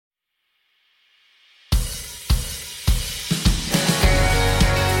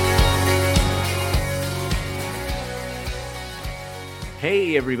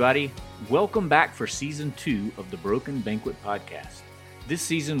Hey everybody, welcome back for Season 2 of the Broken Banquet Podcast. This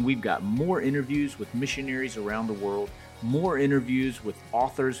season we've got more interviews with missionaries around the world, more interviews with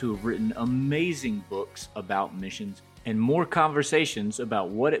authors who have written amazing books about missions, and more conversations about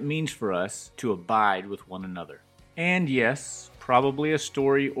what it means for us to abide with one another. And yes, probably a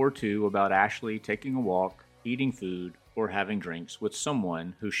story or two about Ashley taking a walk, eating food, or having drinks with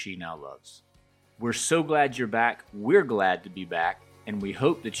someone who she now loves. We're so glad you're back, we're glad to be back, and we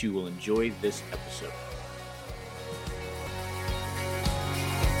hope that you will enjoy this episode.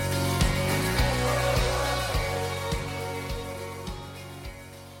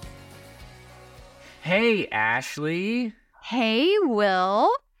 Hey, Ashley. Hey,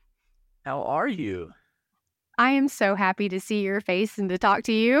 Will. How are you? I am so happy to see your face and to talk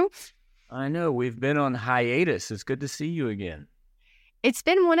to you. I know, we've been on hiatus. It's good to see you again. It's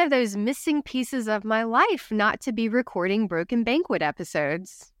been one of those missing pieces of my life not to be recording Broken Banquet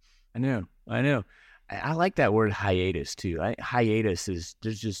episodes. I know. I like that word hiatus too. Hiatus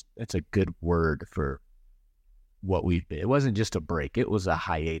that's a good word for what we've been. It wasn't just a break, it was a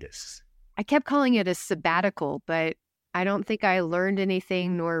hiatus. I kept calling it a sabbatical, but I don't think I learned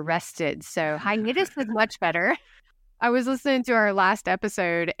anything nor rested. So hiatus is much better. I was listening to our last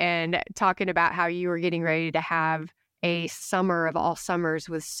episode and talking about how you were getting ready to have a summer of all summers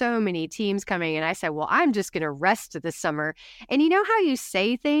with so many teams coming. And I said, well, I'm just going to rest this summer. And you know how you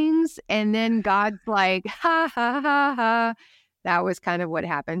say things and then God's like, ha, ha, ha, ha. That was kind of what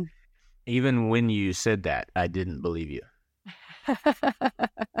happened. Even when you said that, I didn't believe you.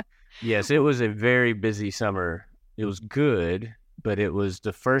 Yes, it was a very busy summer. It was good, but it was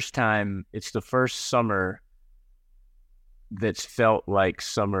the first summer that's felt like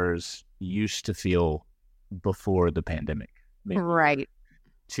summers used to feel before the pandemic. Maybe right.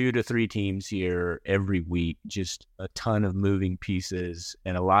 2 to 3 teams here every week, just a ton of moving pieces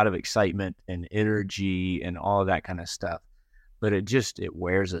and a lot of excitement and energy and all of that kind of stuff. But it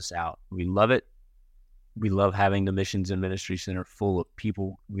wears us out. We love it. We love having the Missions and Ministry Center full of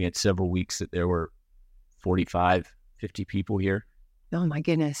people. We had several weeks that there were 45, 50 people here. Oh my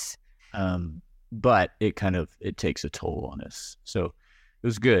goodness. But it takes a toll on us. So it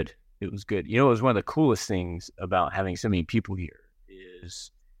was good. It was good. You know, it was one of the coolest things about having so many people here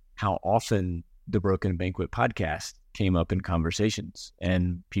is how often the Broken Banquet podcast came up in conversations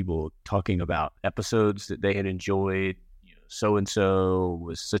and people talking about episodes that they had enjoyed. You know, so-and-so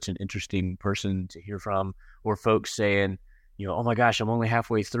was such an interesting person to hear from, or folks saying, you know, oh my gosh, I'm only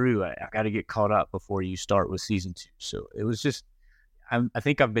halfway through. I got to get caught up before you start with season 2. So it was just, I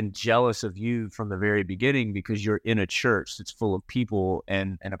think I've been jealous of you from the very beginning because you're in a church that's full of people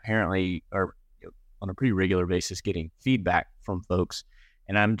and apparently are, you know, on a pretty regular basis getting feedback from folks.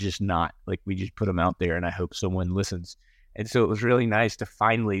 And I'm just not. Like, we just put them out there and I hope someone listens. And so it was really nice to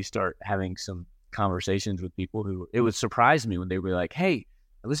finally start having some conversations with people who, it would surprise me when they were like, hey,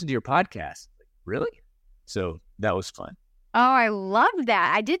 I listened to your podcast. Like, really? So that was fun. Oh, I love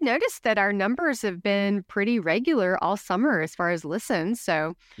that. I did notice that our numbers have been pretty regular all summer as far as listens.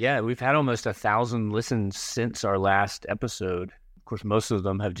 So yeah, we've had almost 1,000 listens since our last episode. Of course, most of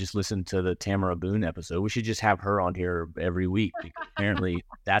them have just listened to the Tamara Boone episode. We should just have her on here every week because apparently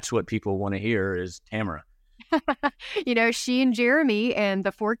that's what people want to hear is Tamara. You know, she and Jeremy and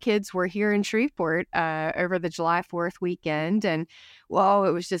the 4 kids were here in Shreveport over the July 4th weekend. And whoa,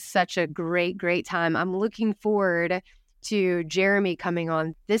 it was just such a great, great time. I'm looking forward to Jeremy coming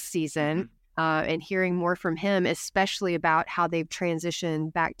on this season and hearing more from him, especially about how they've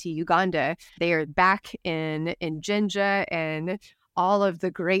transitioned back to Uganda. They are back in Jinja and all of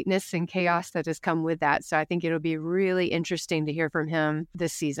the greatness and chaos that has come with that. So I think it'll be really interesting to hear from him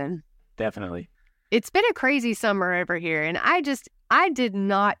this season. Definitely. It's been a crazy summer over here, and I did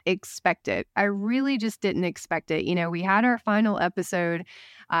not expect it. I really just didn't expect it. You know, we had our final episode.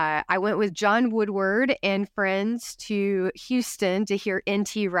 I went with John Woodward and friends to Houston to hear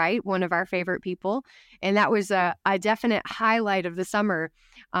N.T. Wright, one of our favorite people. And that was a definite highlight of the summer.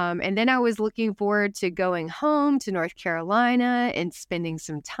 And then I was looking forward to going home to North Carolina and spending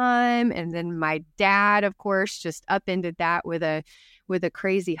some time. And then my dad, of course, just upended that with a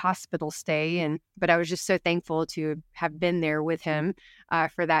crazy hospital stay. But I was just so thankful to have been there with him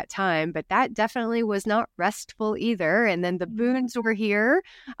for that time. But that definitely was not restful either. And then the Boones were here.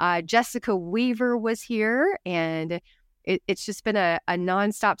 Jessica Weaver was here. And it's just been a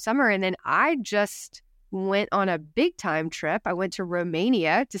nonstop summer. And then I just went on a big time trip. I went to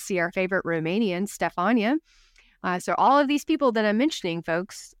Romania to see our favorite Romanian, Stefania. So all of these people that I'm mentioning,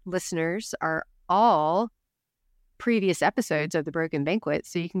 folks, listeners, are all previous episodes of The Broken Banquet.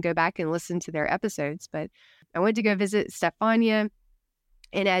 So you can go back and listen to their episodes. But I went to go visit Stefania.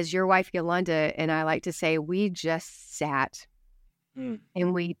 And as your wife, Yolanda, and I like to say, we just sat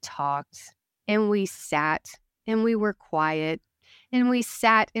and we talked and we sat and we were quiet and we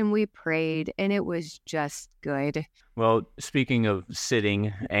sat and we prayed, and it was just good. Well, speaking of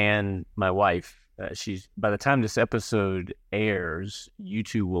sitting, and my wife, by the time this episode airs, you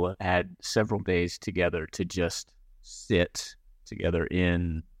two will have had several days together to just sit together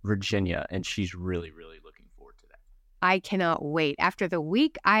in Virginia, and she's really, really looking forward to that. I cannot wait. After the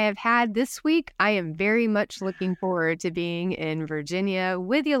week I have had this week, I am very much looking forward to being in Virginia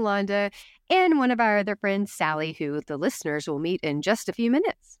with Yolanda and one of our other friends, Sally, who the listeners will meet in just a few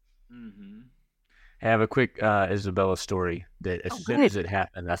minutes. Mm-hmm. I have a quick Isabella story that as soon as it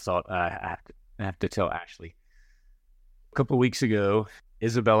happened, I thought I have to tell Ashley. A couple of weeks ago,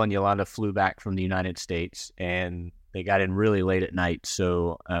 Isabella and Yolanda flew back from the United States, and they got in really late at night.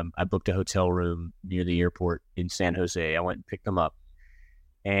 So I booked a hotel room near the airport in San Jose. I went and picked them up.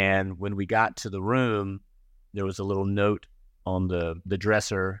 And when we got to the room, there was a little note on the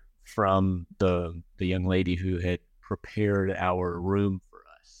dresser from the young lady who had prepared our room for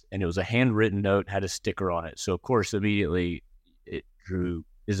us. And it was a handwritten note, had a sticker on it. So, of course, immediately it drew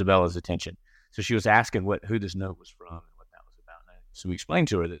Isabella's attention. So she was asking who this note was from and what that was about. So we explained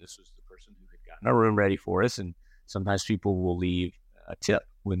to her that this was the person who had gotten our room ready for us. And sometimes people will leave a tip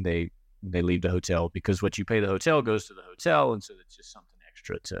when they leave the hotel, because what you pay the hotel goes to the hotel. And so it's just something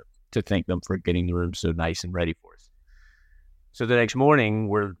extra to thank them for getting the room so nice and ready for us. So the next morning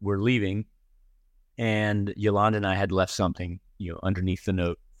we're leaving, and Yolanda and I had left something, underneath the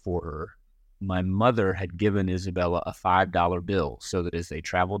note for her. My mother had given Isabella a $5 bill so that as they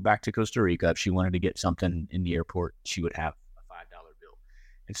traveled back to Costa Rica, if she wanted to get something in the airport, she would have a $5 bill.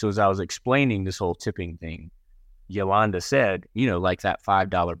 And so as I was explaining this whole tipping thing, Yolanda said, like that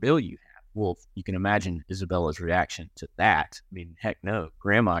 $5 bill you have. Well, you can imagine Isabella's reaction to that. I mean, heck no,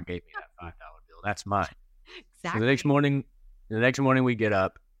 Grandma gave me that $5 bill. That's mine. Exactly. So the next morning we get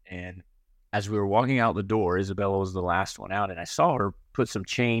up, and as we were walking out the door, Isabella was the last one out, and I saw her put some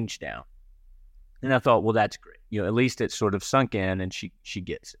change down. And I thought, well, that's great. At least it sort of sunk in, and she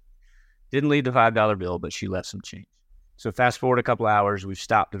gets it. Didn't leave the $5 bill, but she left some change. So fast forward a couple of hours, we've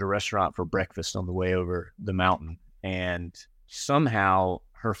stopped at a restaurant for breakfast on the way over the mountain, and somehow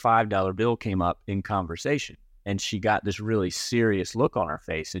her $5 bill came up in conversation, and she got this really serious look on her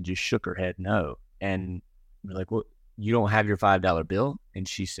face and just shook her head no. And we're like, well, you don't have your $5 bill? And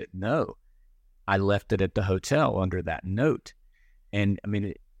she said, no, I left it at the hotel under that note. And I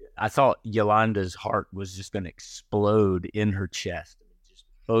mean, I thought Yolanda's heart was just going to explode in her chest. I mean, just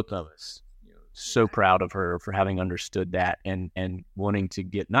both of us, so proud of her for having understood that and wanting to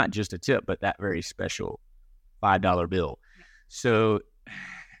get not just a tip, but that very special $5 bill. So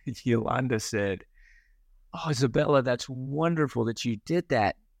Yolanda said, oh, Isabella, that's wonderful that you did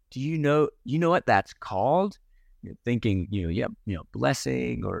that. Do you know what that's called? Thinking,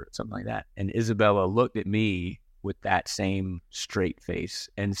 blessing or something like that. And Isabella looked at me with that same straight face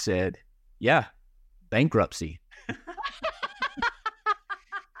and said, yeah, bankruptcy.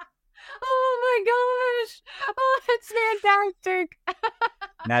 Oh my gosh. Oh, that's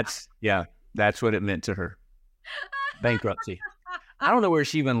fantastic. That's what it meant to her. Bankruptcy. I don't know where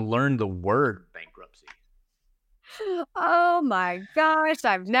she even learned the word bankruptcy. Oh my gosh.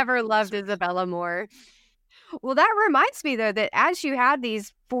 I've never loved Isabella more. Well, that reminds me, though, that as you had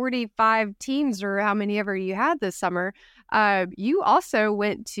these 45 teams or how many ever you had this summer, you also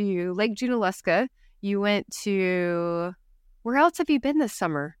went to Lake Junaluska. You went to, where else have you been this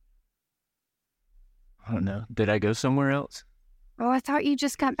summer? I don't know. Did I go somewhere else? Oh, I thought you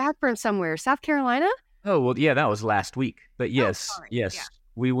just got back from somewhere. South Carolina? Oh, well, yeah, that was last week. But yes, yeah.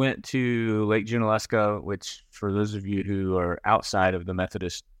 We went to Lake Junaluska, which for those of you who are outside of the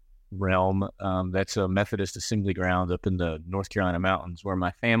Methodist realm, that's a Methodist assembly ground up in the North Carolina mountains where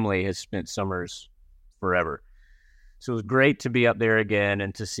my family has spent summers forever. So it was great to be up there again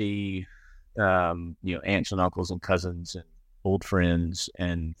and to see, aunts and uncles and cousins and old friends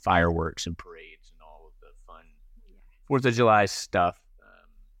and fireworks and parades and all of the fun 4th of July stuff.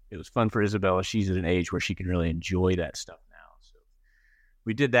 It was fun for Isabella. She's at an age where she can really enjoy that stuff now. So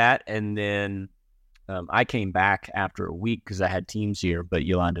we did that, and then I came back after a week because I had teams here, but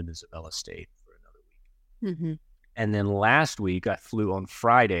Yolanda and Isabella stayed for another week. Mm-hmm. And then last week I flew on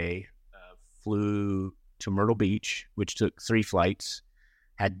Friday, flew to Myrtle Beach, which took 3 flights,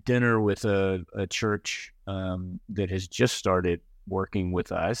 had dinner with a church that has just started working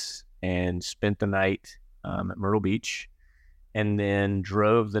with us, and spent the night at Myrtle Beach, and then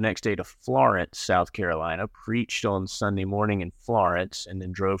drove the next day to Florence, South Carolina, preached on Sunday morning in Florence, and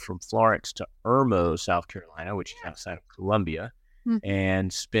then drove from Florence to Irmo, South Carolina, which is outside of Columbia,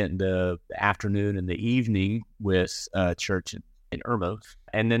 and spent the afternoon and the evening with church in Irmo.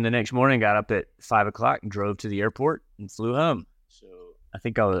 And then the next morning got up at 5:00 and drove to the airport and flew home. So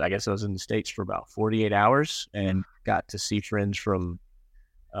I guess I was in the States for about 48 hours and got to see friends from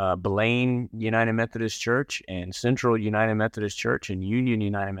Blaine United Methodist Church and Central United Methodist Church and Union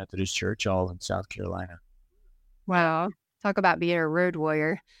United Methodist Church, all in South Carolina. Wow. Talk about being a road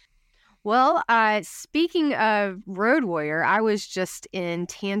warrior. Well, speaking of road warrior, I was just in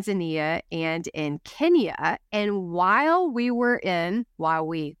Tanzania and in Kenya. And while I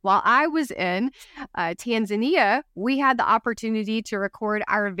was in Tanzania, we had the opportunity to record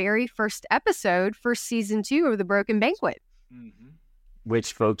our very first episode for season 2 of The Broken Banquet. Mm-hmm.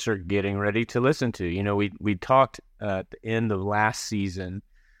 Which folks are getting ready to listen to. You know, we talked at the end of last season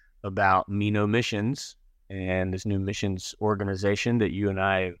about Meno Missions and this new missions organization that you and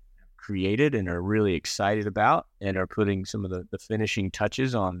I created and are really excited about and are putting some of the finishing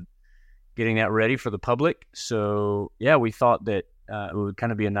touches on getting that ready for the public. So yeah, we thought that it would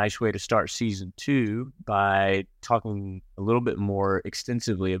kind of be a nice way to start season 2 by talking a little bit more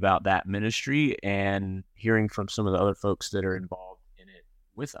extensively about that ministry and hearing from some of the other folks that are involved in it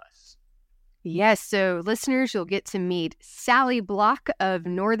with us. Yes, so listeners, you'll get to meet Sally Block of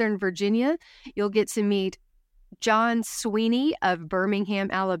Northern Virginia. You'll get to meet John Sweeney of Birmingham,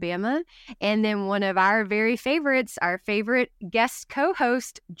 Alabama, and then one of our very favorites, our favorite guest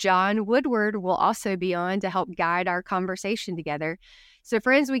co-host, John Woodward, will also be on to help guide our conversation together. So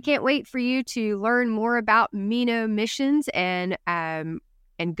friends, we can't wait for you to learn more about Meno Missions and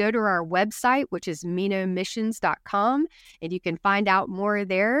go to our website, which is menomissions.com, and you can find out more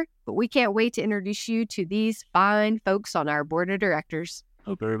there. But we can't wait to introduce you to these fine folks on our board of directors.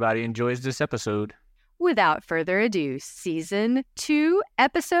 Hope everybody enjoys this episode. Without further ado, Season 2,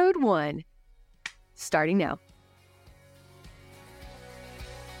 Episode 1, starting now.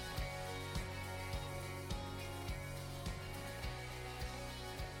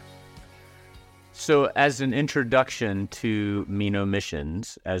 So as an introduction to Meno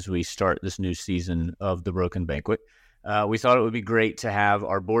Missions, as we start this new season of The Broken Banquet, we thought it would be great to have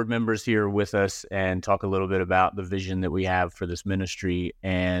our board members here with us and talk a little bit about the vision that we have for this ministry.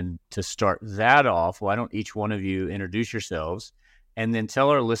 And to start that off, why don't each one of you introduce yourselves and then tell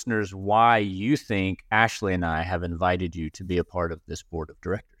our listeners why you think Ashley and I have invited you to be a part of this board of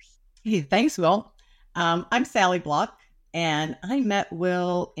directors. Hey, thanks, Will. I'm Sally Block, and I met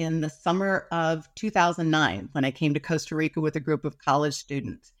Will in the summer of 2009 when I came to Costa Rica with a group of college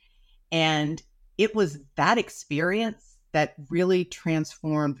students. And it was that experience that really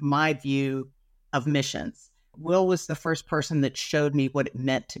transformed my view of missions. Will was the first person that showed me what it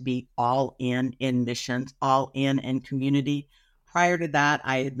meant to be all in missions, all in community. Prior to that,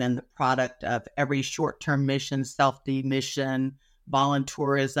 I had been the product of every short-term mission, self-demission,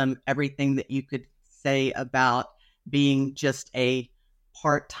 voluntourism, everything that you could say about being just a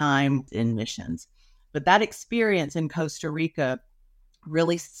part-time in missions. But that experience in Costa Rica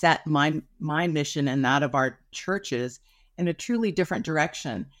really set my mission and that of our churches in a truly different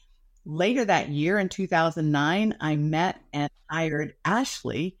direction. Later that year in 2009, I met and hired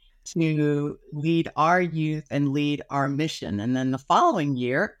Ashley to lead our youth and lead our mission. And then the following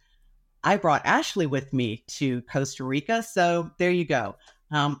year, I brought Ashley with me to Costa Rica. So there you go.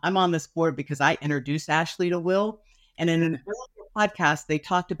 I'm on this board because I introduced Ashley to Will. And in an earlier podcast, they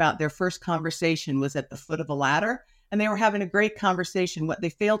talked about their first conversation was at the foot of a ladder. And they were having a great conversation. What they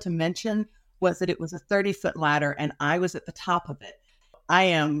failed to mention was that it was a 30-foot ladder and I was at the top of it. I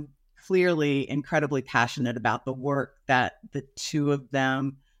am clearly incredibly passionate about the work that the two of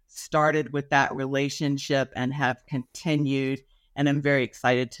them started with that relationship and have continued. And I'm very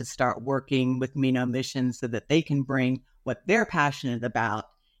excited to start working with Meno Missions so that they can bring what they're passionate about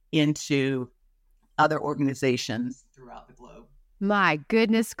into other organizations throughout the globe. My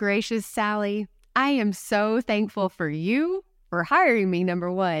goodness gracious, Sally. I am so thankful for you for hiring me, number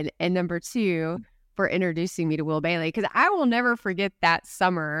one, and number two, for introducing me to Will Bailey, because I will never forget that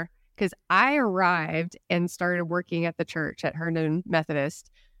summer, because I arrived and started working at the church at Herndon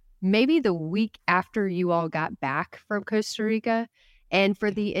Methodist maybe the week after you all got back from Costa Rica. And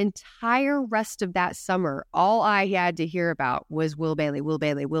for the entire rest of that summer, all I had to hear about was Will Bailey, Will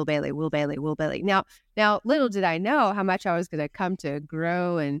Bailey, Will Bailey, Will Bailey, Will Bailey. Now, little did I know how much I was going to come to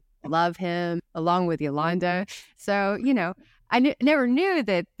grow and love him along with Yolanda. So, I never knew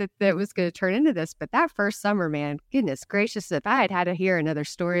that was going to turn into this. But that first summer, man, goodness gracious, if I had to hear another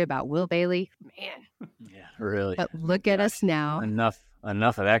story about Will Bailey, man. Yeah, really. But look at us now. Enough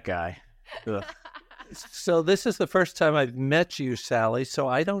of that guy. Ugh. So this is the first time I've met you, Sally, so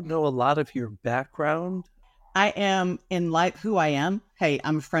I don't know a lot of your background. I am in life who I am. Hey,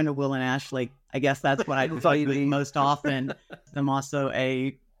 I'm a friend of Will and Ashley. I guess that's what I tell you most often. I'm also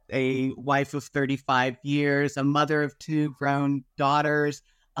a wife of 35 years, a mother of 2 grown daughters,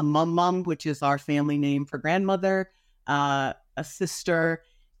 a mum, which is our family name for grandmother, a sister,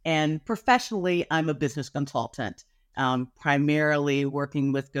 and professionally, I'm a business consultant, primarily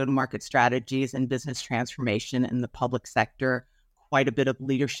working with go-to-market strategies and business transformation in the public sector. Quite a bit of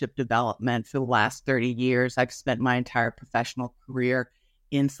leadership development for the last 30 years. I've spent my entire professional career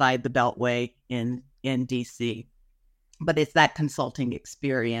inside the Beltway in DC. But it's that consulting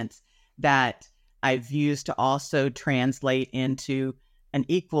experience that I've used to also translate into an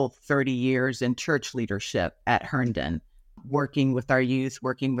equal 30 years in church leadership at Herndon, working with our youth,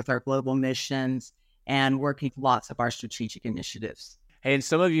 working with our global missions, and working lots of our strategic initiatives. Hey, and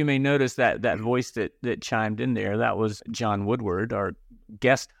some of you may notice that voice that chimed in there. That was John Woodward, our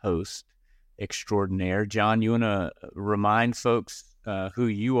guest host extraordinaire. John, you want to remind folks who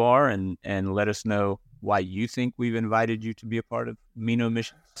you are and let us know why you think we've invited you to be a part of Meno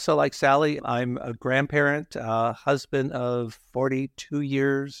Missions? So like Sally, I'm a grandparent, husband of 42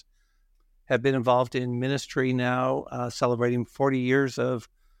 years, have been involved in ministry now, celebrating 40 years of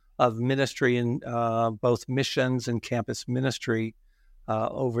ministry in both missions and campus ministry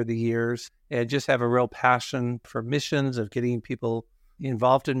over the years, and just have a real passion for missions, of getting people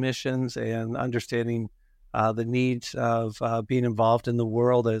involved in missions and understanding the needs of being involved in the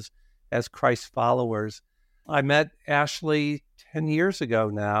world as Christ followers. I met Ashley 10 years ago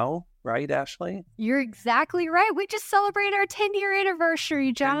now, right, Ashley? You're exactly right. We just celebrated our 10-year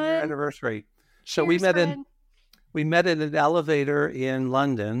anniversary, John. 10-year anniversary. So Cheers, we met in an elevator in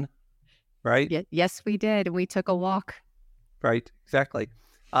London, right? Yes, we did. We took a walk. Right, exactly.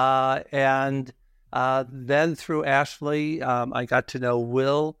 And then through Ashley, I got to know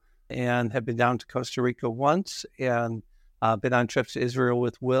Will and have been down to Costa Rica once, and been on trips to Israel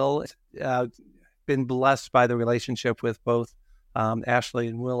with Will. Been blessed by the relationship with both Ashley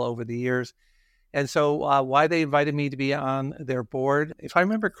and Will over the years. And so why they invited me to be on their board, if I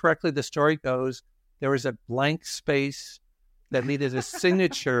remember correctly, the story goes, there was a blank space that needed a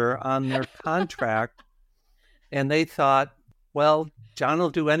signature on their contract. And they thought, well, John will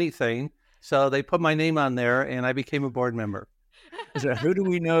do anything. So they put my name on there and I became a board member. So who do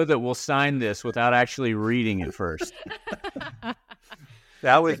we know that will sign this without actually reading it first?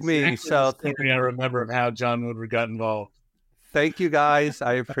 That was me. So I remember of how John Woodward got involved. Thank you, guys.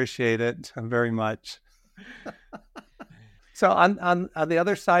 I appreciate it very much. So on the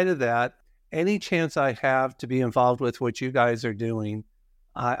other side of that, any chance I have to be involved with what you guys are doing,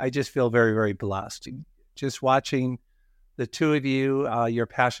 I just feel very, very blessed. Just watching the two of you, your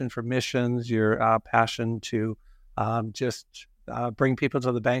passion for missions, your passion to bring people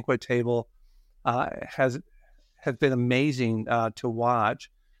to the banquet table has been amazing to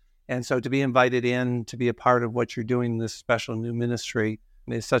watch. And so to be invited in to be a part of what you're doing in this special new ministry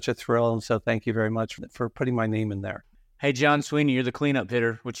is such a thrill. And so thank you very much for putting my name in there. Hey, John Sweeney, you're the cleanup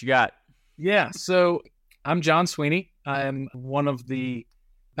hitter. What you got? Yeah, so I'm John Sweeney. I'm one of the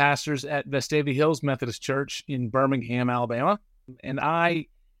pastors at Vestavia Hills Methodist Church in Birmingham, Alabama. And I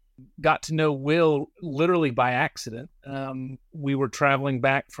got to know Will literally by accident. We were traveling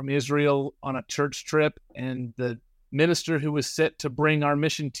back from Israel on a church trip, and the minister who was set to bring our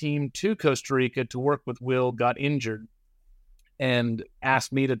mission team to Costa Rica to work with Will got injured and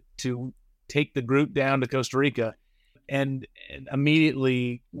asked me to take the group down to Costa Rica. And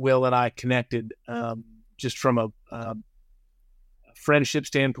immediately Will and I connected just from a friendship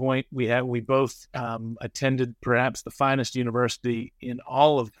standpoint. We both attended perhaps the finest university in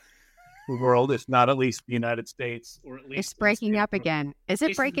all of the world, if not at least the United States, or at least it's breaking up again. Is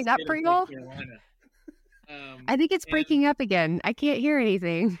it breaking up for y'all? I think it's breaking up again. I can't hear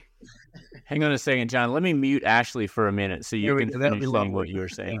anything. Hang on a second, John. Let me mute Ashley for a minute so you can finish saying what you were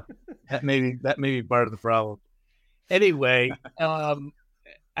saying. Yeah. That may be part of the problem. Anyway,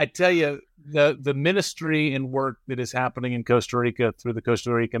 I tell you, the ministry and work that is happening in Costa Rica through the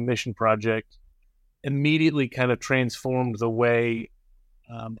Costa Rica Mission Project immediately kind of transformed the way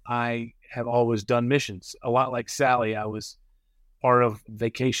I have always done missions. A lot like Sally, I was part of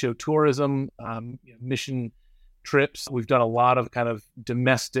vacation tourism, mission trips. We've done a lot of kind of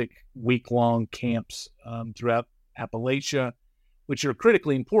domestic week-long camps throughout Appalachia, which are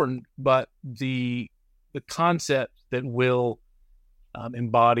critically important, but the concept that Will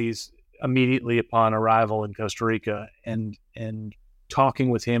embodies immediately upon arrival in Costa Rica, and talking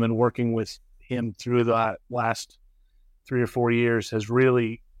with him and working with him through the last 3 or 4 years has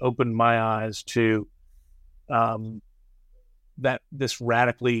really opened my eyes to that this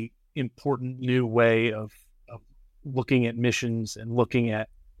radically important new way of looking at missions and looking at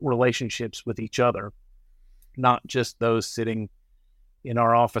relationships with each other, not just those sitting in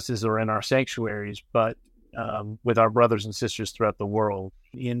our offices or in our sanctuaries, but with our brothers and sisters throughout the world.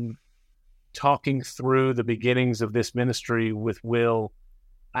 In talking through the beginnings of this ministry with Will,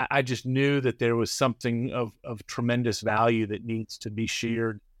 I just knew that there was something of tremendous value that needs to be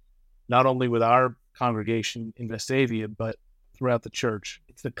shared, not only with our congregation in Vestavia, but throughout the church.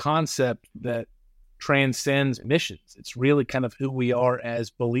 It's the concept that transcends missions. It's really kind of who we are as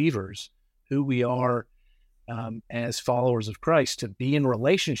believers, who we are as followers of Christ, to be in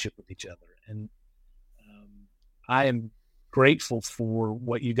relationship with each other. And I am grateful for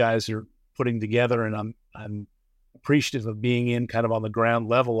what you guys are putting together, and I'm appreciative of being in kind of on the ground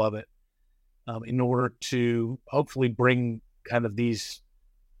level of it, in order to hopefully bring kind of these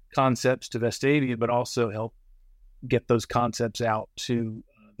concepts to Vestavia, but also help get those concepts out to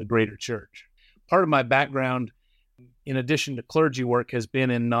the greater church. Part of my background, in addition to clergy work, has been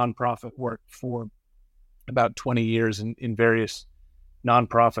in nonprofit work for about 20 years in various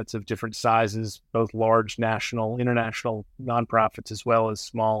nonprofits of different sizes, both large, national, international nonprofits, as well as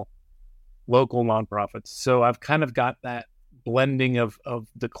small local nonprofits. So I've kind of got that blending of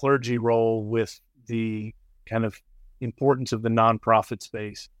the clergy role with the kind of importance of the nonprofit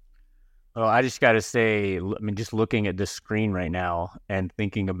space. Well, I just got to say, I mean, just looking at this screen right now and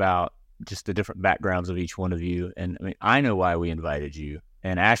thinking about just the different backgrounds of each one of you. And I mean, I know why we invited you,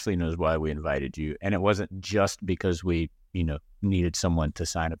 and Ashley knows why we invited you. And it wasn't just because we, needed someone to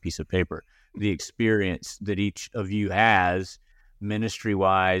sign a piece of paper. The experience that each of you has,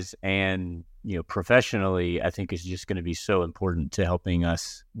 ministry-wise and professionally, I think is just going to be so important to helping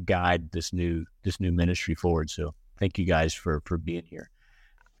us guide this new ministry forward. So thank you guys for being here.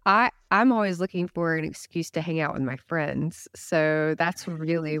 I'm always looking for an excuse to hang out with my friends. So that's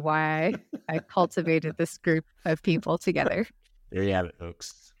really why I cultivated this group of people together. There you have it,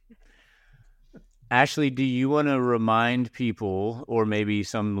 folks. Ashley, do you want to remind people, or maybe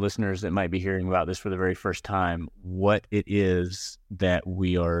some listeners that might be hearing about this for the very first time, what it is that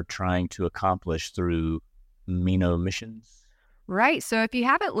we are trying to accomplish through Meno Missions? Right. So if you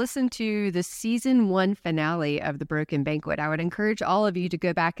haven't listened to the season 1 finale of The Broken Banquet, I would encourage all of you to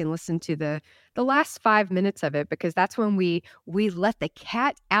go back and listen to the last 5 minutes of it, because that's when we let the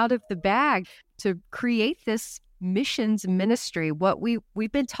cat out of the bag to create this missions ministry.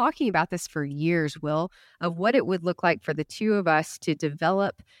 We've been talking about this for years, Will, of what it would look like for the two of us to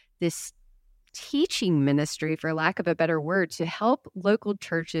develop this teaching ministry, for lack of a better word, to help local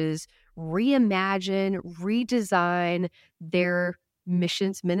churches reimagine, redesign their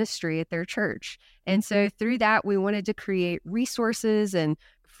missions ministry at their church. And so through that, we wanted to create resources, and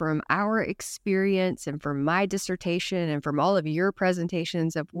from our experience and from my dissertation and from all of your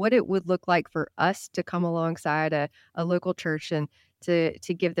presentations of what it would look like for us to come alongside a local church and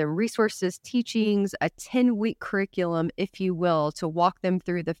to give them resources, teachings, a 10-week curriculum, if you will, to walk them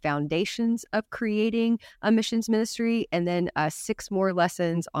through the foundations of creating a missions ministry, and then 6 more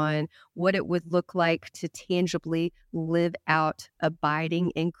lessons on what it would look like to tangibly live out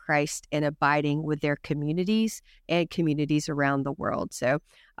abiding in Christ and abiding with their communities and communities around the world. So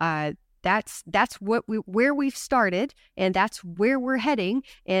that's where we've started, and that's where we're heading.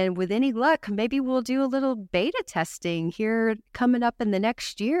 And with any luck, maybe we'll do a little beta testing here coming up in the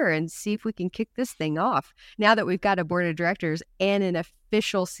next year and see if we can kick this thing off, now that we've got a board of directors and an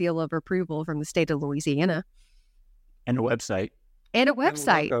official seal of approval from the state of Louisiana. And a website. And a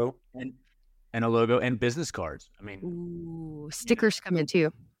website. And a logo and business cards. I mean, ooh, stickers coming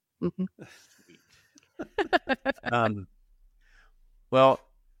too. Mm-hmm. Well,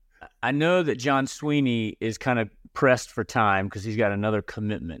 I know that John Sweeney is kind of pressed for time because he's got another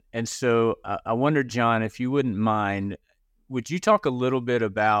commitment. And so I wonder, John, if you wouldn't mind, would you talk a little bit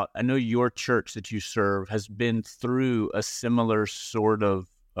about, I know your church that you serve has been through a similar sort of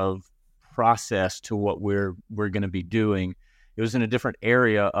process to what we're going to be doing. It was in a different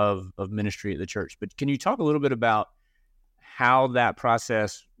area of ministry at the church. But can you talk a little bit about how that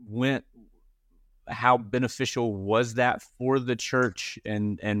process went? How beneficial was that for the church,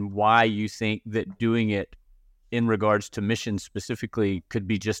 and why you think that doing it in regards to mission specifically could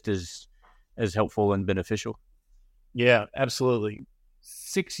be just as helpful and beneficial? Yeah, absolutely.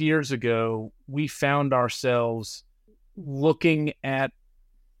 6 years ago, we found ourselves looking at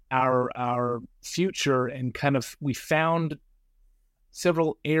our future, and kind of we found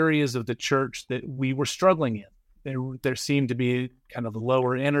several areas of the church that we were struggling in. There seemed to be kind of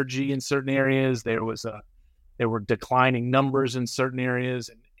lower energy in certain areas. There were declining numbers in certain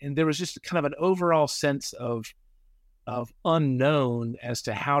areas, and there was just kind of an overall sense of unknown as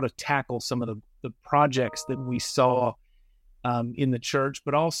to how to tackle some of the projects that we saw in the church,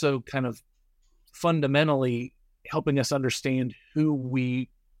 but also kind of fundamentally helping us understand who we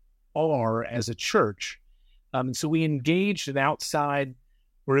are as a church. And so we engaged an outside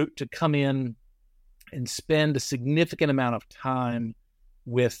group to come in and spend a significant amount of time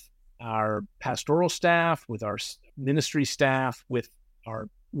with our pastoral staff, with our ministry staff, with our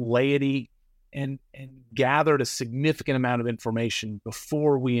laity, and gathered a significant amount of information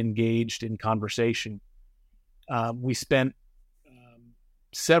before we engaged in conversation. We spent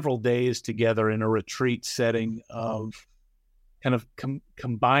several days together in a retreat setting of kind of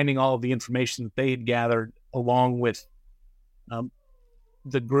combining all of the information that they had gathered along with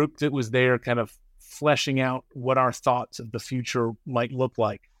the group that was there, kind of fleshing out what our thoughts of the future might look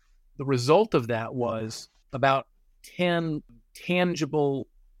like. The result of that was about 10 tangible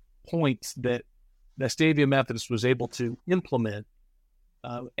points that Vestavia Methodist was able to implement,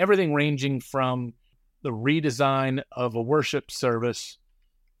 everything ranging from the redesign of a worship service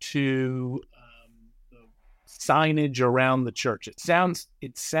to the signage around the church. It sounds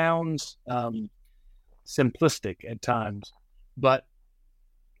simplistic at times, but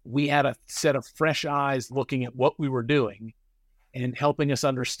we had a set of fresh eyes looking at what we were doing and helping us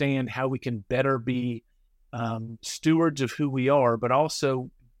understand how we can better be stewards of who we are, but also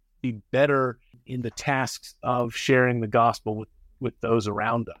be better in the tasks of sharing the gospel with those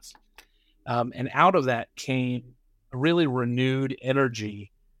around us. And out of that came a really renewed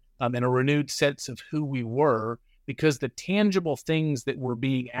energy and a renewed sense of who we were, because the tangible things that were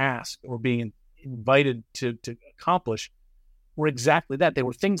being asked or being invited to accomplish were exactly that. They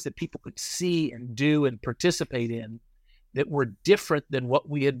were things that people could see and do and participate in that were different than what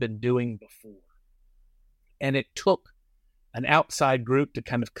we had been doing before. And it took an outside group to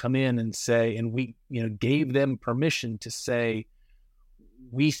kind of come in and say, and we, gave them permission to say,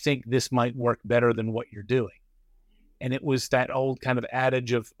 we think this might work better than what you're doing. And it was that old kind of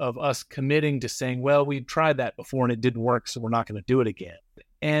adage of us committing to saying, well, we tried that before and it didn't work, so we're not going to do it again.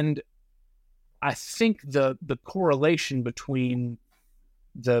 And I think the correlation between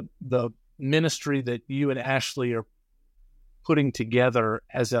the ministry that you and Ashley are putting together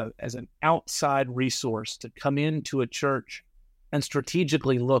as an outside resource to come into a church and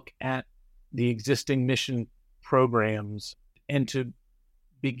strategically look at the existing mission programs and to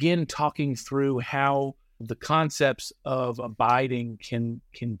begin talking through how the concepts of abiding can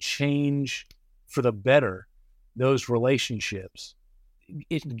change for the better those relationships.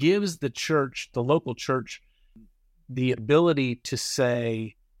 It gives the church, the local church, the ability to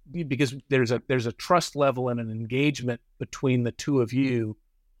say, because there's a trust level and an engagement between the two of you,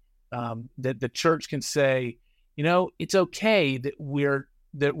 that the church can say, it's okay that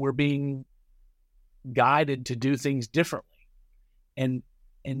we're being guided to do things differently, and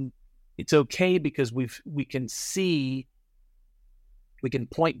it's okay because we can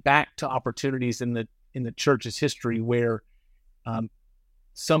point back to opportunities in the church's history where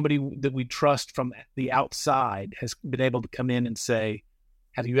somebody that we trust from the outside has been able to come in and say,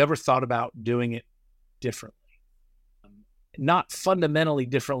 have you ever thought about doing it differently? Not fundamentally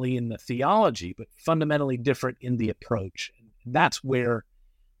differently in the theology, but fundamentally different in the approach. And that's where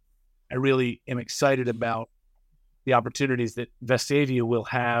I really am excited about the opportunities that Vestavia will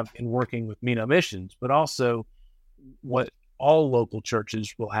have in working with Meno Missions, but also what all local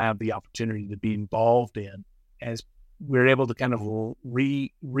churches will have the opportunity to be involved in as we're able to kind of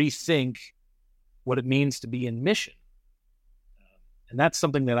rethink what it means to be in mission. And that's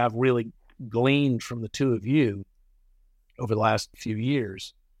something that I've really gleaned from the two of you over the last few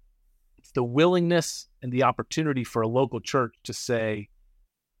years. It's the willingness and the opportunity for a local church to say,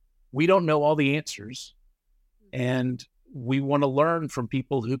 we don't know all the answers, and we want to learn from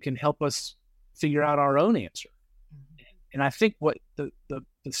people who can help us figure out our own answer. And I think what the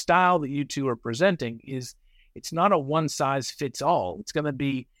style that you two are presenting is, it's not a one-size-fits-all. It's going to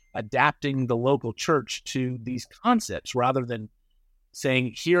be adapting the local church to these concepts rather than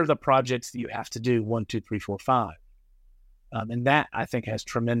saying, here are the projects that you have to do, 1, 2, 3, 4, 5. And that, I think, has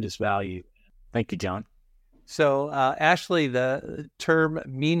tremendous value. Thank you, John. So, Ashley, the term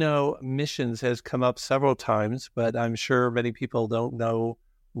Meno Missions has come up several times, but I'm sure many people don't know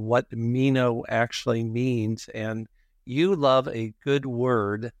what Meno actually means. And you love a good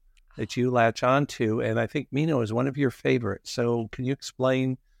word that you latch onto, and I think Meno is one of your favorites. So can you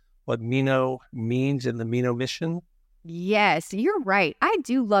explain what Meno means in the Meno mission? Yes, you're right. I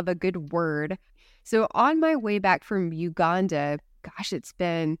do love a good word. So on my way back from Uganda, gosh, it's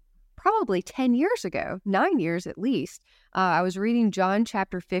been probably 10 years ago, 9 years at least. I was reading John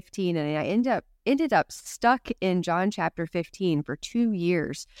chapter 15, and I ended up stuck in John chapter 15 for 2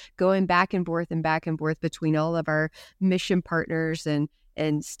 years, going back and forth between all of our mission partners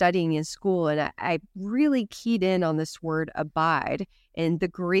and studying in school. And I really keyed in on this word abide. And the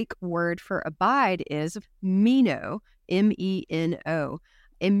Greek word for abide is Meno, Meno.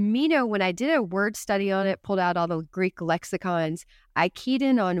 And Meno, when I did a word study on it, pulled out all the Greek lexicons, I keyed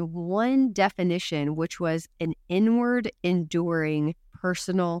in on one definition, which was an inward, enduring,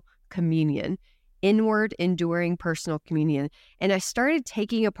 personal communion. Inward, enduring, personal communion. And I started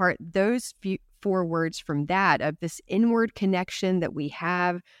taking apart those 4 words from that, of this inward connection that we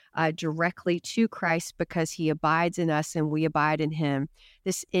have directly to Christ because he abides in us and we abide in him.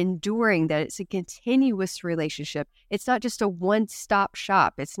 This enduring, that it's a continuous relationship. It's not just a one-stop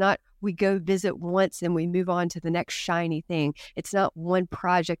shop. It's not we go visit once and we move on to the next shiny thing. It's not one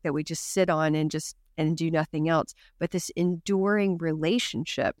project that we just sit on and do nothing else, but this enduring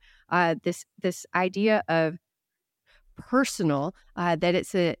relationship, this idea of personal, that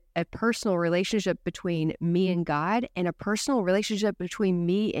it's a personal relationship between me and God, and a personal relationship between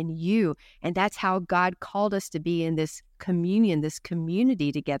me and you. And that's how God called us to be in this communion, this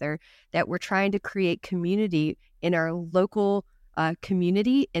community together, that we're trying to create community in our local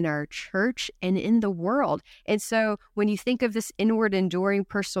community, in our church, and in the world. And so when you think of this inward, enduring,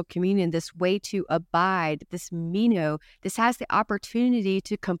 personal communion, this way to abide, this Meno, this has the opportunity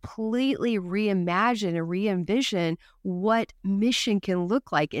to completely reimagine and re-envision what mission can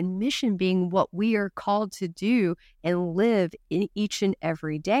look like, and mission being what we are called to do and live in each and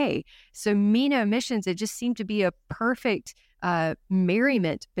every day. So Meno missions, it just seemed to be a perfect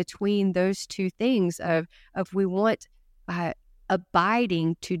merriment between those two things of we want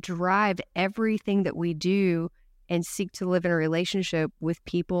abiding to drive everything that we do and seek to live in a relationship with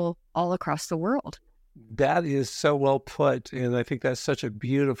people all across the world. That is so well put. And I think that's such a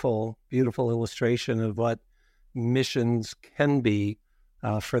beautiful, beautiful illustration of what missions can be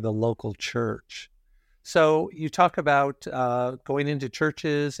for the local church. So you talk about going into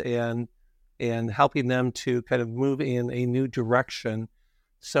churches and helping them to kind of move in a new direction.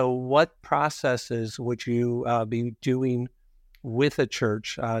 So what processes would you be doing with a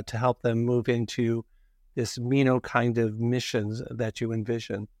church to help them move into this Meno kind of missions that you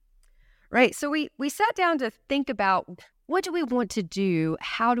envision? Right. So we sat down to think about, what do we want to do?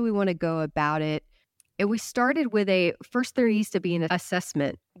 How do we want to go about it? And we started with first there needs to be an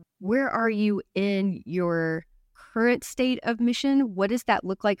assessment. Where are you in your current state of mission? What does that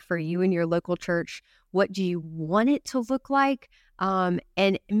look like for you in your local church? What do you want it to look like? And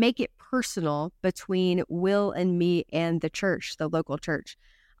make it personal between Will and me and the church, the local church.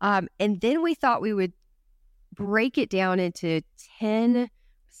 And then we thought we would break it down into 10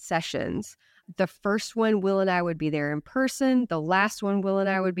 sessions. The first one, Will and I would be there in person. The last one, Will and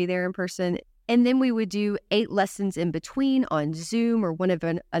I would be there in person. And then we would do 8 lessons in between on Zoom or one of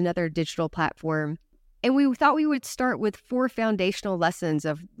another digital platform. And we thought we would start with 4 foundational lessons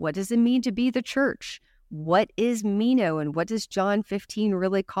of what does it mean to be the church? What is Meno, and what does John 15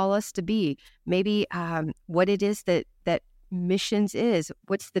 really call us to be? Maybe what it is that missions is.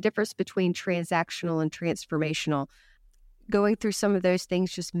 What's the difference between transactional and transformational? Going through some of those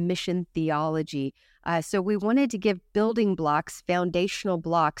things, just mission theology. So we wanted to give building blocks, foundational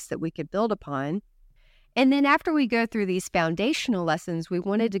blocks that we could build upon. And then after we go through these foundational lessons, we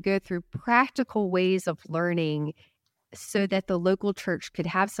wanted to go through practical ways of learning so that the local church could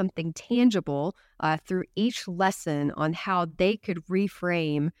have something tangible through each lesson on how they could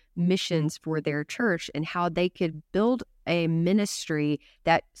reframe missions for their church and how they could build a ministry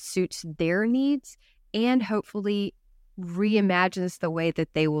that suits their needs and hopefully reimagines the way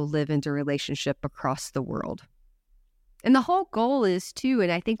that they will live into relationship across the world. And the whole goal is too,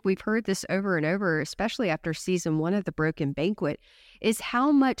 and I think we've heard this over and over, especially after season 1 of The Broken Banquet, is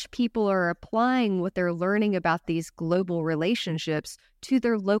how much people are applying what they're learning about these global relationships to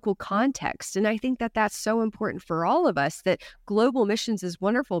their local context. And I think that that's so important for all of us, that global missions is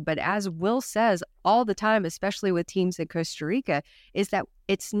wonderful. But as Will says all the time, especially with teams in Costa Rica, is that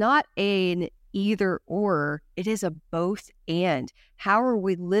it's not an either or, it is a both and. How are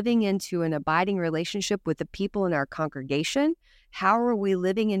we living into an abiding relationship with the people in our congregation? How are we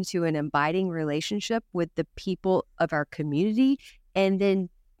living into an abiding relationship with the people of our community? And then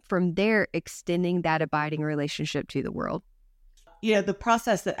from there, extending that abiding relationship to the world. You know, the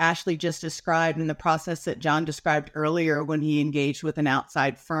process that Ashley just described and the process that John described earlier when he engaged with an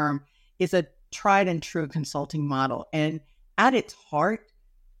outside firm is a tried and true consulting model. And at its heart,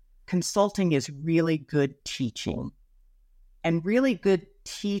 consulting is really good teaching. And really good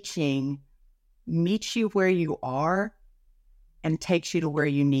teaching meets you where you are and takes you to where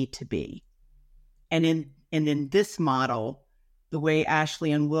you need to be. And in this model, the way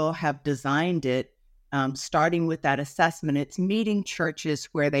Ashley and Will have designed it, starting with that assessment, it's meeting churches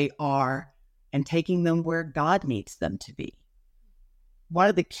where they are and taking them where God needs them to be. One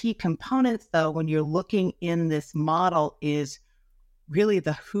of the key components, though, when you're looking in this model is really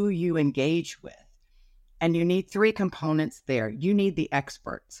the who you engage with. And you need three components there. You need the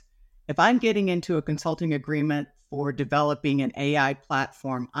experts. If I'm getting into a consulting agreement for developing an AI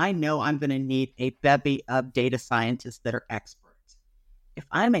platform, I know I'm going to need a bevy of data scientists that are experts. If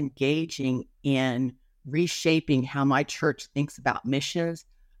I'm engaging in reshaping how my church thinks about missions,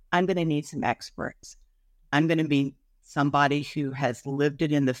 I'm going to need some experts. I'm going to be somebody who has lived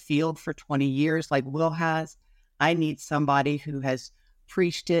it in the field for 20 years like Will has. I need somebody who has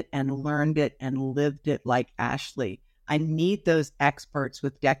preached it and learned it and lived it like Ashley. I need those experts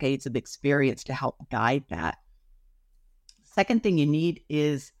with decades of experience to help guide that. Second thing you need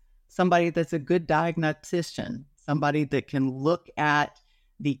is somebody that's a good diagnostician, somebody that can look at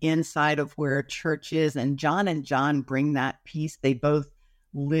the inside of where a church is. And John bring that piece. They both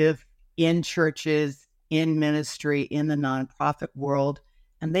live in churches, in ministry, in the nonprofit world,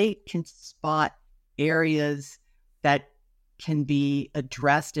 and they can spot areas that can be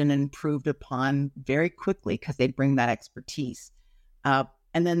addressed and improved upon very quickly because they bring that expertise. And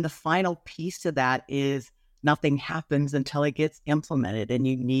then the final piece to that is nothing happens until it gets implemented, and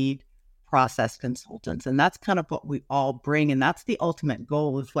you need process consultants. And that's kind of what we all bring. And that's the ultimate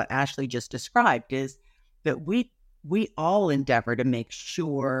goal of what Ashley just described, is that we all endeavor to make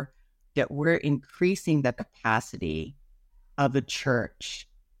sure that we're increasing the capacity of a church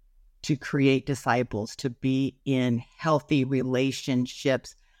to create disciples, to be in healthy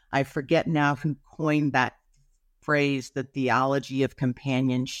relationships. I forget now who coined that phrase, the theology of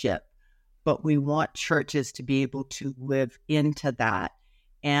companionship, but we want churches to be able to live into that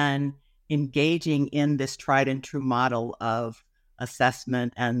and engaging in this tried and true model of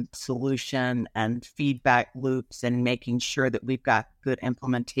assessment and solution and feedback loops, and making sure that we've got good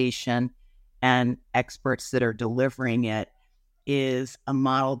implementation and experts that are delivering it, is a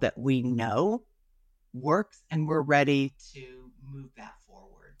model that we know works, and we're ready to move that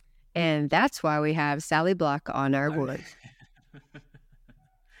forward. And that's why we have Sally Block on our board.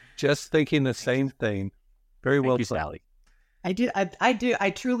 Just thinking the same thing. Very well, Thank you, Sally. I do. I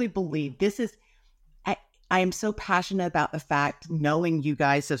truly believe this is, I am so passionate about the fact, knowing you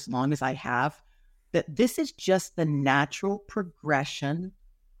guys as long as I have, that this is just the natural progression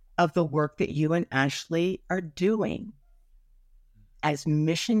of the work that you and Ashley are doing as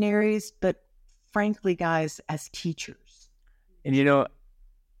missionaries, but frankly, guys, as teachers. And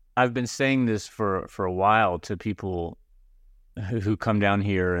I've been saying this for a while to people who come down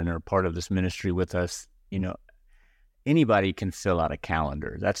here and are part of this ministry with us. Anybody can fill out a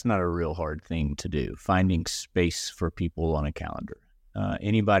calendar. That's not a real hard thing to do, finding space for people on a calendar.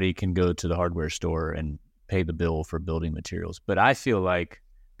 Anybody can go to the hardware store and pay the bill for building materials. But I feel like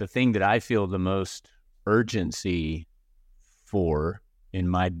the thing that I feel the most urgency for in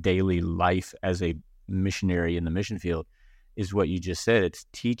my daily life as a missionary in the mission field is what you just said. It's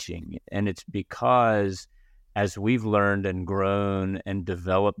teaching. And it's because as we've learned and grown and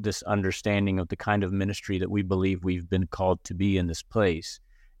developed this understanding of the kind of ministry that we believe we've been called to be in this place,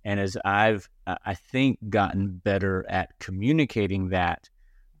 and as I've, I think, gotten better at communicating that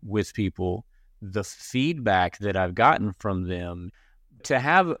with people, the feedback that I've gotten from them, to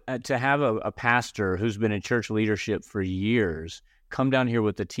have a pastor who's been in church leadership for years come down here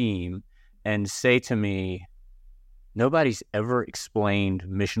with the team and say to me, nobody's ever explained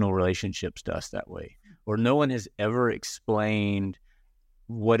missional relationships to us that way, or no one has ever explained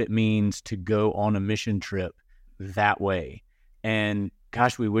what it means to go on a mission trip that way. And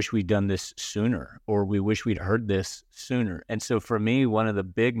gosh, we wish we'd done this sooner, or we wish we'd heard this sooner. And so for me, one of the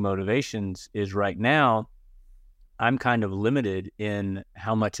big motivations is right now, I'm kind of limited in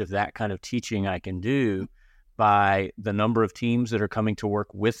how much of that kind of teaching I can do by the number of teams that are coming to work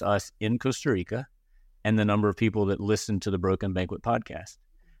with us in Costa Rica and the number of people that listen to the Broken Banquet podcast.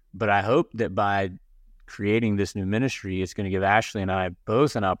 But I hope that by creating this new ministry, it's going to give Ashley and I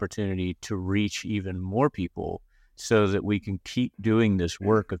both an opportunity to reach even more people so that we can keep doing this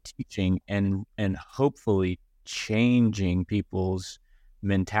work of teaching and hopefully changing people's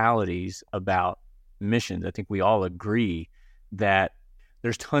mentalities about missions. I think we all agree that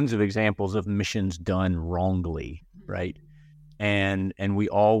there's tons of examples of missions done wrongly, right? And we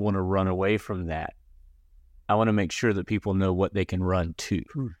all want to run away from that. I want to make sure that people know what they can run to.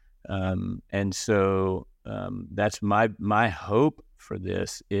 And so that's my hope for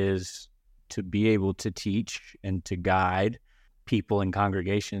this, is to be able to teach and to guide people in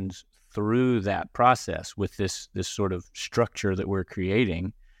congregations through that process with this sort of structure that we're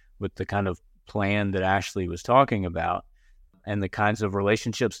creating, with the kind of plan that Ashley was talking about, and the kinds of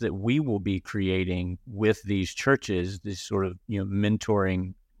relationships that we will be creating with these churches, this sort of,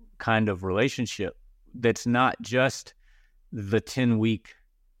 mentoring kind of relationship that's not just the 10-week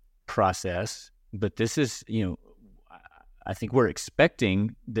process, but this is, I think we're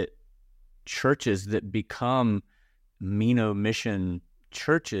expecting that churches that become Meno mission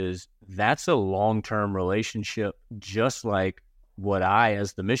churches, that's a long-term relationship, just like what I,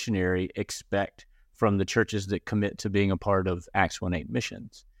 as the missionary, expect from the churches that commit to being a part of Acts 1:8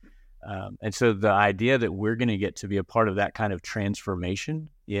 missions. And so the idea that we're going to get to be a part of that kind of transformation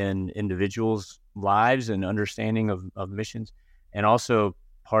in individuals' lives and understanding of missions, and also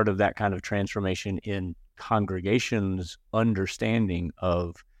part of that kind of transformation in congregations' understanding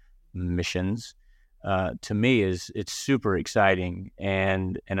of missions, to me it's super exciting.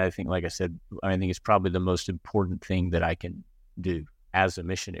 And I think, like I said, I think it's probably the most important thing that I can do as a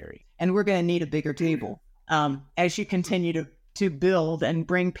missionary. And we're going to need a bigger table as you continue to build and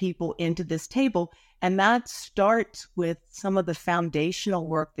bring people into this table. And that starts with some of the foundational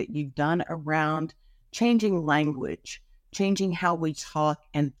work that you've done around changing language, changing how we talk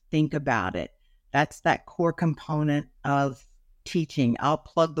and think about it. That's that core component of teaching. I'll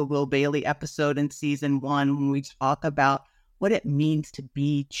plug the Will Bailey episode in season 1 when we talk about what it means to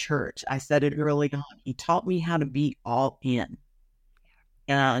be church. I said it early on. He taught me how to be all in.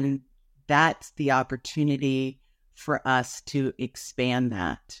 And that's the opportunity for us to expand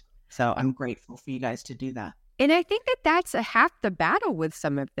that. So I'm grateful for you guys to do that. And I think that that's half the battle with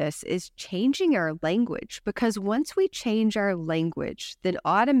some of this, is changing our language, because once we change our language, then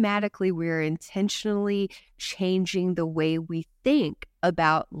automatically we're intentionally changing the way we think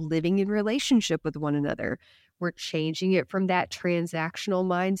about living in relationship with one another. We're changing it from that transactional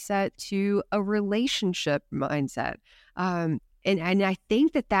mindset to a relationship mindset. And I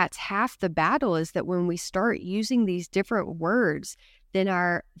think that that's half the battle, is that when we start using these different words, then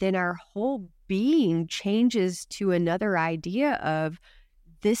our whole being changes to another idea of,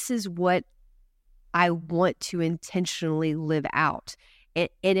 this is what I want to intentionally live out. And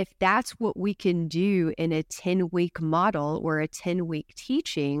if that's what we can do in a 10-week model or a 10-week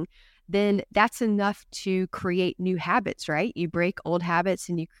teaching, then that's enough to create new habits, right? You break old habits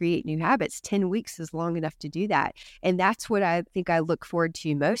and you create new habits. 10 weeks is long enough to do that. And that's what I think I look forward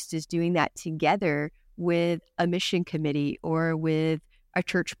to most, is doing that together with a mission committee or with a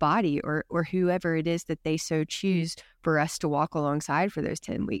church body or whoever it is that they so choose for us to walk alongside for those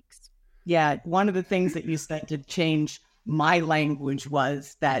 10 weeks. Yeah, one of the things that you said to change my language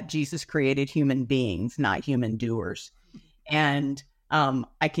was that Jesus created human beings, not human doers. And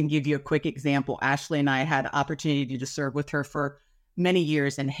I can give you a quick example. Ashley and I had opportunity to serve with her for many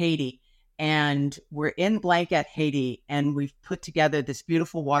years in Haiti. And we're in Blanket, Haiti, and we've put together this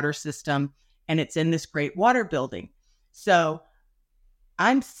beautiful water system, and it's in this great water building. So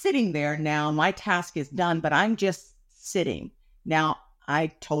I'm sitting there now. My task is done, but I'm just sitting. Now, I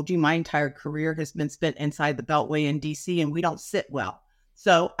told you my entire career has been spent inside the Beltway in DC, and we don't sit well.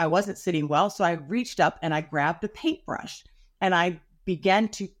 So I wasn't sitting well. So I reached up and I grabbed a paintbrush and I began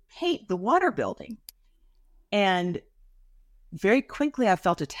to paint the water building. And very quickly, I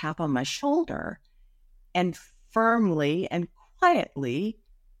felt a tap on my shoulder, and firmly and quietly,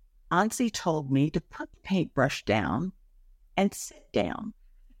 Ansi told me to put the paintbrush down and sit down.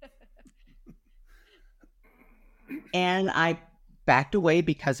 And I backed away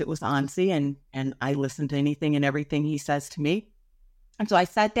because it was Ansi, and I listened to anything and everything he says to me. And so I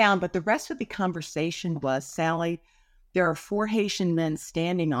sat down, but the rest of the conversation was, Sally, there are 4 Haitian men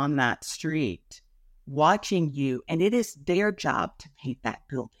standing on that street watching you, and it is their job to paint that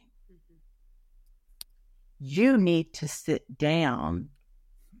building. Mm-hmm. You need to sit down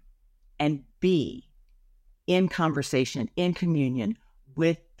and be in conversation, in communion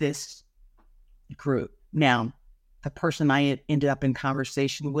with this group. Now, the person I ended up in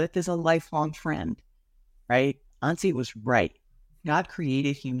conversation with is a lifelong friend, right? Ansi was right. God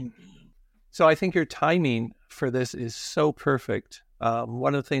created human beings. So I think your timing for this is so perfect.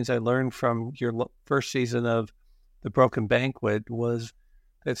 One of the things I learned from your first season of The Broken Banquet was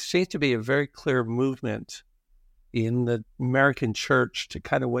that there seems to be a very clear movement in the American church to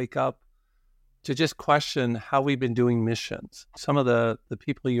kind of wake up, to just question how we've been doing missions. Some of the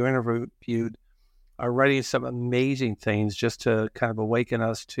people you interviewed are writing some amazing things just to kind of awaken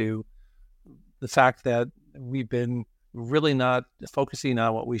us to the fact that we've been really not focusing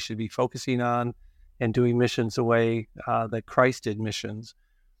on what we should be focusing on, and doing missions the way that Christ did missions.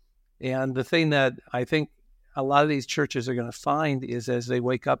 And the thing that I think a lot of these churches are going to find is as they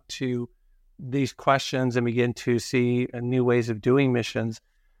wake up to these questions and begin to see new ways of doing missions,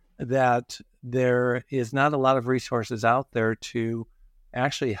 that there is not a lot of resources out there to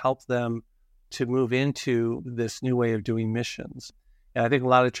actually help them to move into this new way of doing missions. And I think a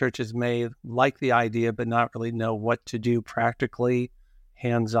lot of churches may like the idea, but not really know what to do practically,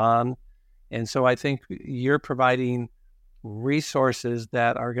 hands-on. And so I think you're providing resources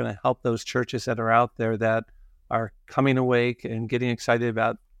that are going to help those churches that are out there that are coming awake and getting excited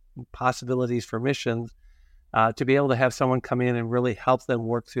about possibilities for missions, to be able to have someone come in and really help them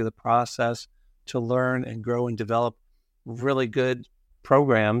work through the process to learn and grow and develop really good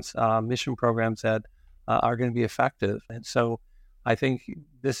programs, mission programs that are going to be effective. And so I think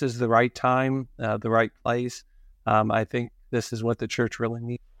this is the right time, the right place. I think this is what the church really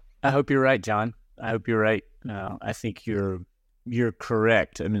needs. I hope you're right, John. I hope you're right. I think you're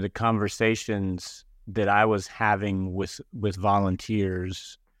correct. I mean, the conversations that I was having with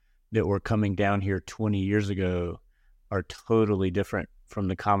volunteers that were coming down here 20 years ago are totally different from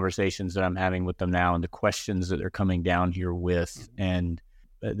the conversations that I'm having with them now and the questions that they're coming down here with. And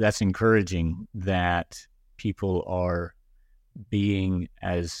that's encouraging that people are being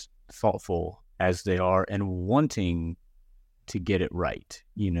as thoughtful as they are and wanting to get it right.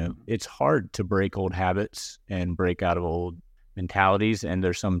 You know, it's hard to break old habits and break out of old mentalities. And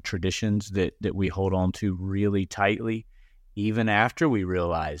there's some traditions that we hold on to really tightly, even after we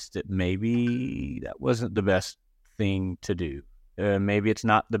realize that maybe that wasn't the best thing to do. Maybe it's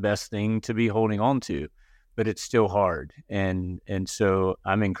not the best thing to be holding on to, but it's still hard. And so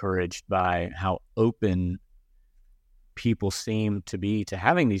I'm encouraged by how open people seem to be to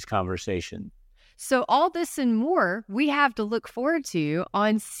having these conversations. So all this and more we have to look forward to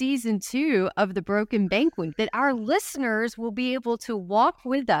on season 2 of The Broken Banquet, that our listeners will be able to walk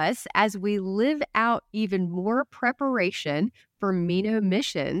with us as we live out even more preparation for Meno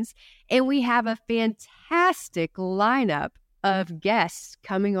missions. And we have a fantastic lineup of guests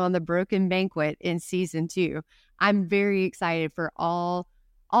coming on The Broken Banquet in season 2. I'm very excited for all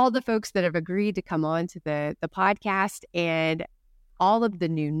the folks that have agreed to come on to the podcast, and all of the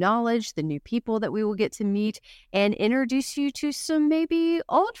new knowledge, the new people that we will get to meet, and introduce you to some maybe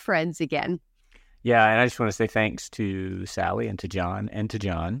old friends again. Yeah, and I just want to say thanks to Sally and to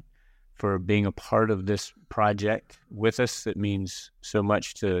John for being a part of this project with us. It means so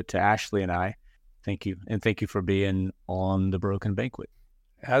much to Ashley and I. Thank you. And thank you for being on The Broken Banquet.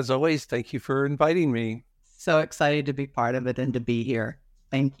 As always, thank you for inviting me. So excited to be part of it and to be here.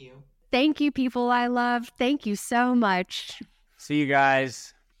 Thank you. Thank you, people I love. Thank you so much. See you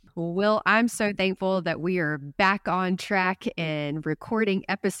guys. Will, I'm so thankful that we are back on track and recording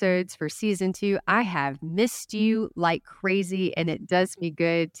episodes for season 2. I have missed you like crazy, and it does me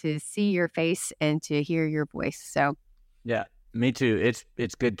good to see your face and to hear your voice. So, yeah, me too.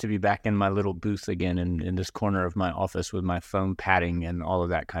 It's good to be back in my little booth again in this corner of my office with my phone padding and all of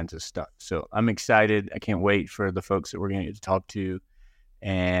that kinds of stuff. So I'm excited. I can't wait for the folks that we're going to get to talk to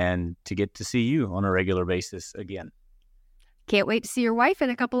and to get to see you on a regular basis again. Can't wait to see your wife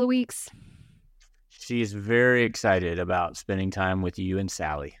in a couple of weeks. She is very excited about spending time with you and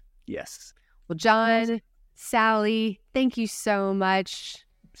Sally. Yes. Well, John, Sally, thank you so much.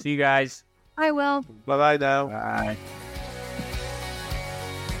 See you guys. I will. Bye-bye now. Bye.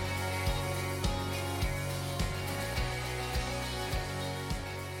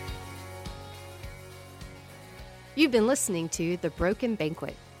 You've been listening to The Broken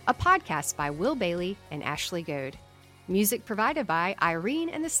Banquet, a podcast by Will Bailey and Ashley Goad. Music provided by Irene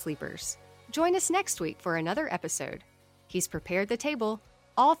and the Sleepers. Join us next week for another episode. He's prepared the table.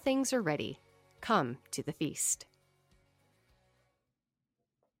 All things are ready. Come to the feast.